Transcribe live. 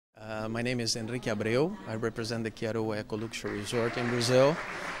My name is Henrique Abreu. I represent the Kiaroa Eco Luxury Resort in Brazil.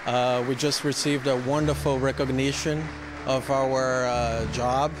 We just received a wonderful recognition of our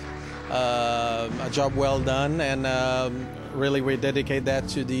job, a job well done, and really we dedicate that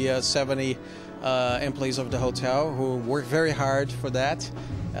to the 70 employees of the hotel who work very hard for that,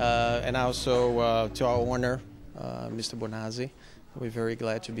 and also to our owner, Mr. Bonazzi. We're very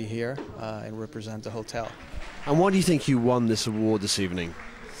glad to be here and represent the hotel. And why do you think you won this award this evening?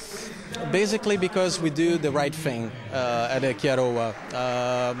 Basically because we do the right thing at the Kiaroa.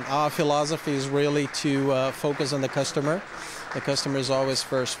 Our philosophy is really to focus on the customer. The customer is always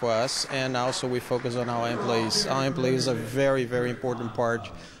first for us, and also we focus on our employees. Our employees are a very, very important part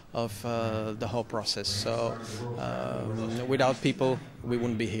of the whole process. So without people, we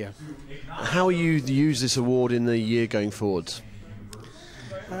wouldn't be here. How will you use this award in the year going forward?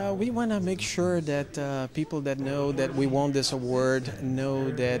 We want to make sure that people that know that we won this award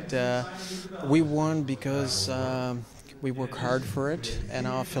know that we won because we work hard for it, and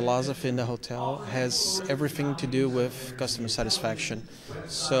our philosophy in the hotel has everything to do with customer satisfaction.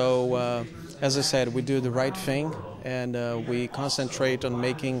 So, as I said, we do the right thing, and we concentrate on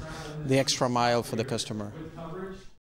making the extra mile for the customer.